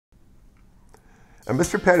At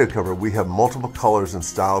Mr. Patio Cover, we have multiple colors and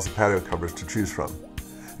styles of patio covers to choose from.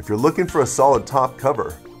 If you're looking for a solid top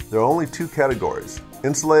cover, there are only two categories,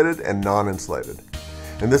 insulated and non-insulated.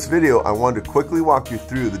 In this video, I wanted to quickly walk you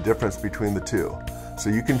through the difference between the two,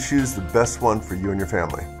 so you can choose the best one for you and your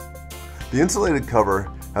family. The insulated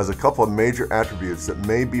cover has a couple of major attributes that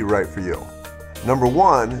may be right for you. Number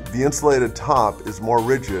one, the insulated top is more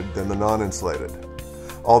rigid than the non-insulated.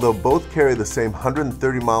 Although both carry the same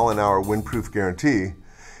 130-mile-an-hour windproof guarantee,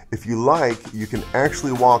 if you like, you can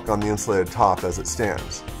actually walk on the insulated top as it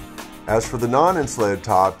stands. As for the non-insulated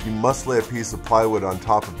top, you must lay a piece of plywood on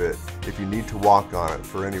top of it if you need to walk on it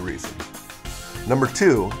for any reason. Number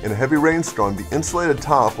two, in a heavy rainstorm, the insulated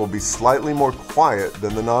top will be slightly more quiet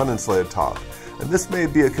than the non-insulated top, and this may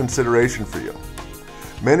be a consideration for you.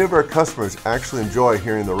 Many of our customers actually enjoy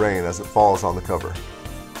hearing the rain as it falls on the cover.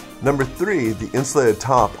 Number three, the insulated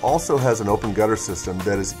top also has an open gutter system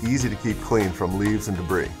that is easy to keep clean from leaves and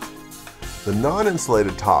debris. The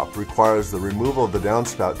non-insulated top requires the removal of the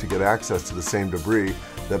downspout to get access to the same debris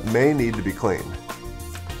that may need to be cleaned.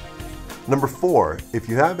 Number four, if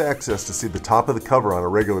you have access to see the top of the cover on a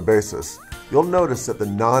regular basis, you'll notice that the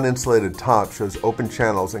non-insulated top shows open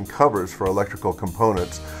channels and covers for electrical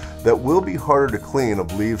components that will be harder to clean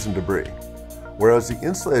of leaves and debris, whereas the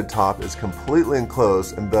insulated top is completely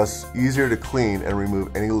enclosed and thus easier to clean and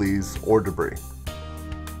remove any leaves or debris.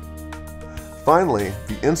 Finally,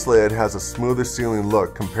 the insulated has a smoother sealing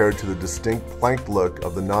look compared to the distinct planked look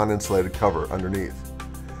of the non-insulated cover underneath.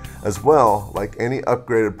 As well, like any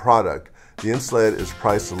upgraded product, the insulated is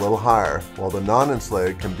priced a little higher, while the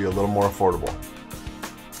non-insulated can be a little more affordable.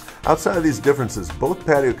 Outside of these differences, both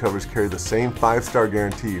patio covers carry the same 5-star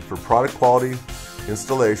guarantee for product quality,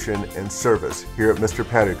 installation, and service here at Mr.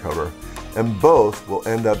 Patio Cover, and both will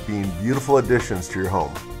end up being beautiful additions to your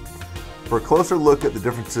home. For a closer look at the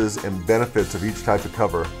differences and benefits of each type of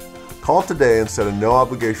cover, call today and set a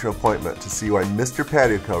no-obligation appointment to see why Mr.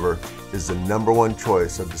 Patio Cover is the #1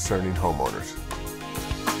 choice of discerning homeowners.